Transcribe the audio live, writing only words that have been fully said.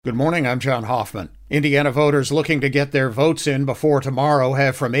Good morning, I'm John Hoffman. Indiana voters looking to get their votes in before tomorrow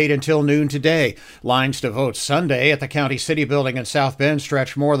have from 8 until noon today. Lines to vote Sunday at the County City Building in South Bend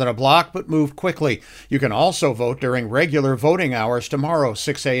stretch more than a block but moved quickly. You can also vote during regular voting hours tomorrow,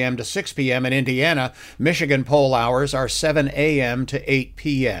 6 a.m. to 6 p.m. in Indiana. Michigan poll hours are 7 a.m. to 8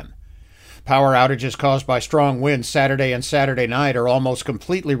 p.m. Power outages caused by strong winds Saturday and Saturday night are almost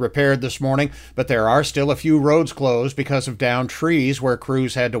completely repaired this morning, but there are still a few roads closed because of downed trees where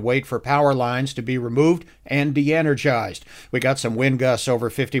crews had to wait for power lines to be removed and de-energized. We got some wind gusts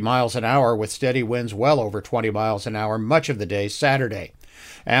over 50 miles an hour with steady winds well over 20 miles an hour much of the day Saturday.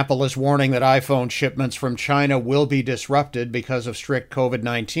 Apple is warning that iPhone shipments from China will be disrupted because of strict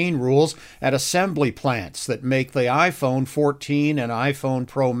COVID-19 rules at assembly plants that make the iPhone 14 and iPhone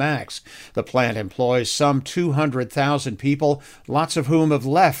Pro Max. The plant employs some 200,000 people, lots of whom have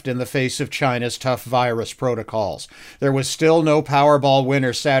left in the face of China's tough virus protocols. There was still no Powerball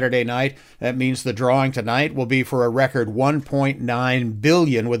winner Saturday night. That means the drawing tonight will be for a record $1.9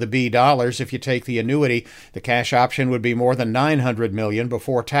 billion with a B dollars if you take the annuity. The cash option would be more than $900 million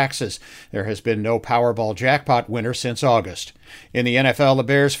before taxes. There has been no Powerball jackpot winner since August. In the NFL, the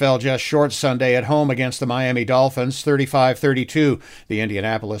Bears fell just short Sunday at home against the Miami Dolphins, 35-32. The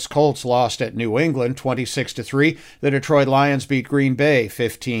Indianapolis Colts lost at New England, 26-3. The Detroit Lions beat Green Bay,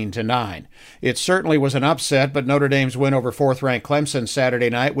 15-9. It certainly was an upset, but Notre Dame's win over fourth-ranked Clemson Saturday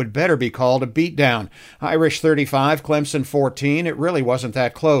night would better be called a beatdown. Irish 35, Clemson 14. It really wasn't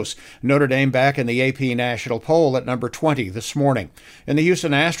that close. Notre Dame back in the AP National Poll at number 20 this morning. And the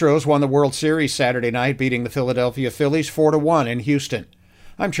Houston Astros won the World Series Saturday night, beating the Philadelphia Phillies 4-1 in Houston.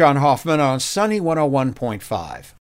 I'm John Hoffman on Sunny 101.5.